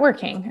think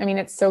networking,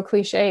 it's so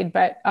cliched,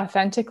 but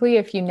authentically,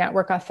 if you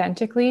network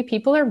authentically,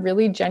 people are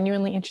really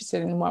genuinely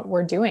interested in what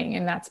we're doing.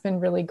 And that's been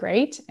really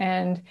great.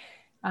 And,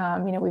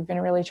 we've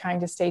been really trying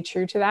to stay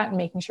true to that and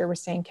making sure we're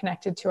staying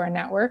connected to our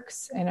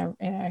networks in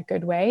a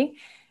good way.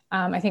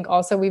 I think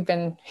also we've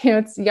been,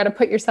 you got to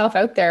put yourself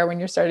out there when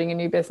you're starting a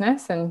new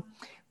business. And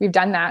we've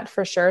done that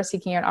for sure,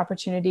 seeking out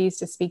opportunities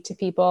to speak to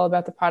people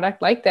about the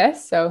product like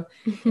this. So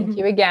thank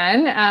you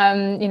again.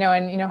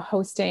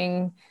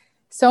 Hosting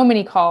so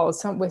many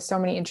calls with so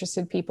many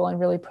interested people and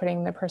really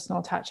putting the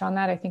personal touch on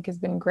that, I think has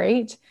been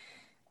great.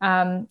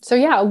 A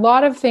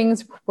lot of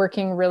things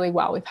working really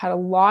well. We've had a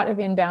lot of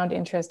inbound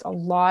interest, a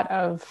lot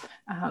of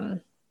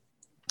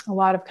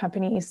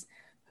companies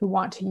who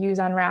want to use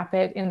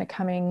Unwrap.it in the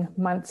coming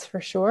months for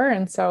sure.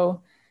 And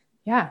so,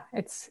 yeah,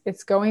 it's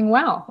going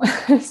well.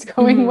 It's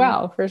going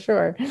well for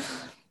sure.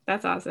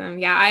 That's awesome.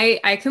 Yeah,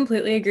 I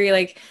completely agree.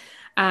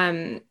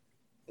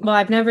 Well,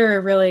 I've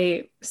never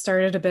really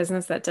started a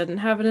business that didn't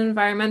have an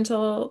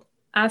environmental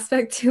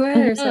aspect to it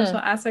or social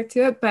aspect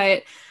to it,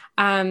 but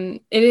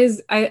it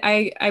is,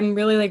 I'm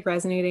really like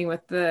resonating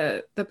with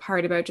the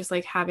part about just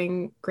like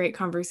having great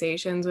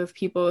conversations with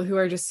people who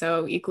are just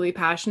so equally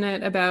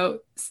passionate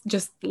about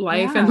just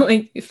life and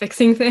like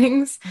fixing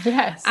things.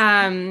 Yes.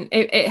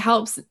 It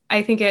helps.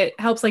 I think it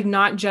helps like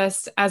not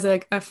just as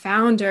a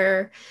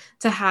founder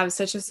to have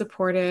such a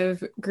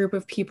supportive group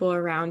of people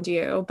around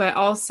you, but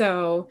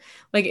also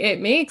like it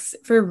makes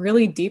for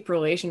really deep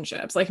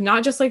relationships, like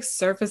not just like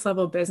surface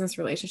level business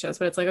relationships,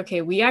 but it's like,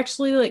 okay, we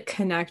actually like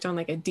connect on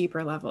like a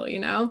deeper level, you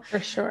know? For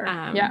sure.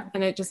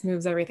 And it just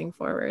moves everything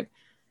forward.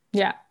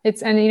 Yeah.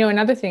 And,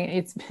 another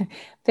thing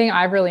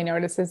I've really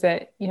noticed is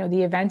that,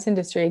 the events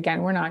industry,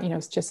 again, we're not,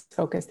 just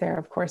focused there,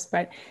 of course,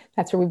 but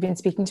that's where we've been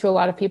speaking to a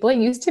lot of people. It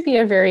used to be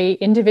a very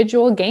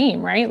individual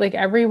game, right? Like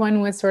everyone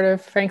was sort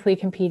of frankly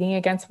competing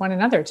against one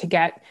another to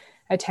get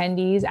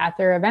attendees at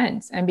their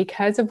events. And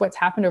because of what's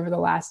happened over the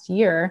last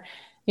year,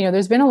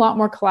 there's been a lot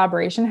more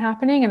collaboration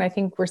happening. And I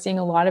think we're seeing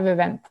a lot of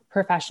event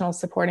professionals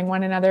supporting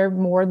one another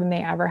more than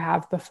they ever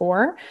have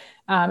before.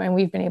 And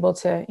we've been able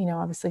to,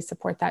 obviously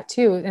support that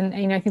too.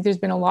 And, I think there's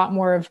been a lot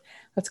more of,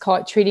 let's call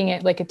it treating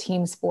it like a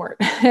team sport.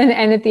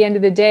 and at the end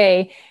of the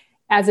day,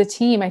 as a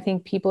team, I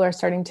think people are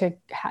starting to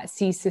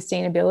see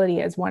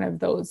sustainability as one of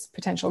those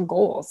potential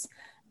goals.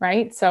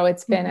 Right. So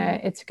it's been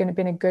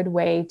a good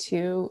way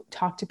to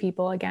talk to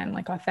people again,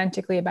 like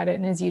authentically about it.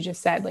 And as you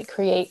just said, like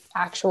create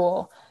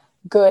actual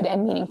good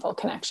and meaningful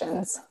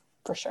connections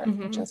for sure,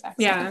 which is excellent.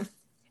 Yeah.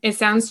 It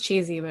sounds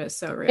cheesy, but it's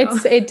so real.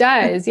 It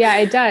does. Yeah,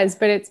 it does.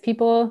 But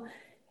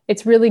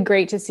it's really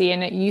great to see.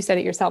 And you said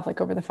it yourself, like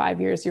over the 5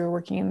 years you were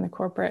working in the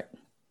corporate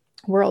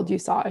world, you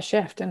saw a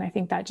shift. And I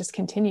think that just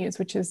continues,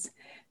 which is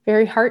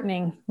very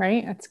heartening,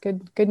 right? That's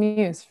good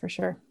news for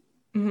sure.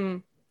 Mm-hmm.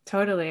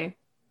 Totally.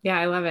 Yeah,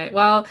 I love it.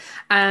 Well,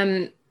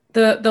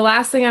 the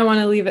last thing I want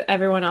to leave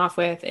everyone off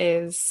with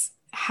is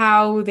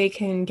how they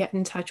can get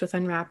in touch with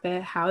Unwrap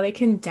It, how they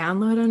can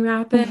download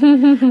Unwrap It,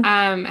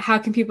 how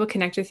can people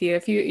connect with you?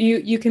 If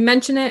you can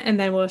mention it, and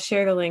then we'll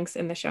share the links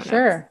in the show notes.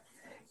 Sure.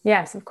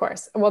 Yes, of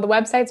course. Well, the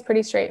website's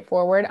pretty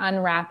straightforward,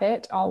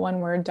 unwrapit, all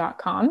one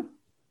word.com.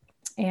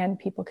 And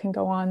people can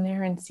go on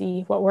there and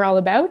see what we're all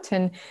about.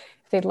 And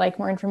if they'd like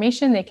more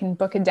information, they can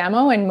book a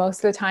demo. And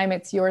most of the time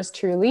it's yours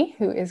truly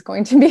who is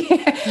going to be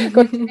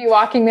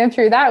walking them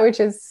through that, which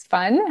is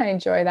fun. I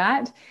enjoy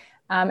that.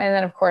 And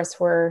then, of course,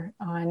 we're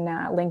on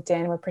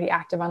LinkedIn. We're pretty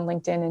active on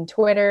LinkedIn and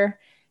Twitter.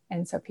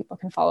 And so people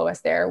can follow us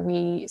there.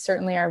 We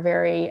certainly are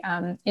very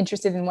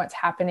interested in what's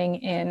happening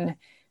in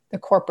the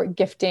corporate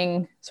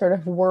gifting sort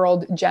of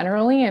world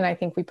generally. And I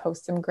think we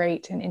post some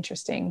great and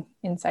interesting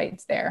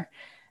insights there.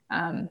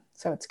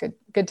 So it's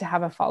good to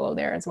have a follow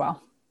there as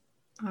well.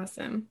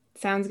 Awesome.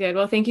 Sounds good.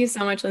 Well, thank you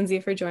so much, Lindsay,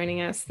 for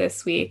joining us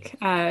this week.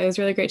 It was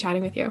really great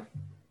chatting with you.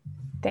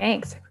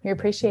 Thanks. We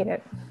appreciate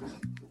it.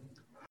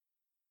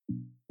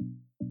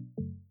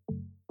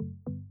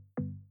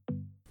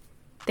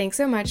 Thanks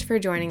so much for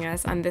joining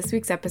us on this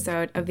week's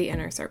episode of The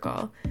Inner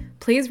Circle.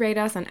 Please rate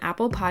us on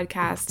Apple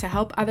Podcasts to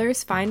help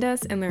others find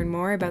us and learn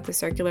more about the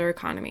circular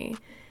economy.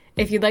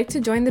 If you'd like to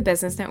join the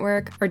Business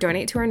Network or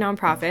donate to our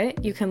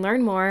nonprofit, you can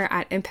learn more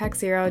at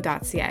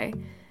impactzero.ca.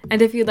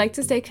 And if you'd like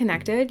to stay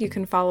connected, you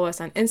can follow us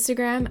on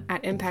Instagram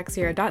at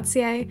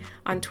impactzero.ca,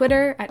 on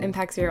Twitter at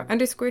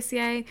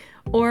impactzero_ca,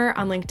 or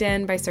on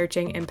LinkedIn by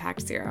searching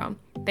Impact Zero.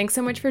 Thanks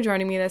so much for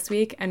joining me this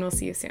week, and we'll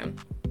see you soon.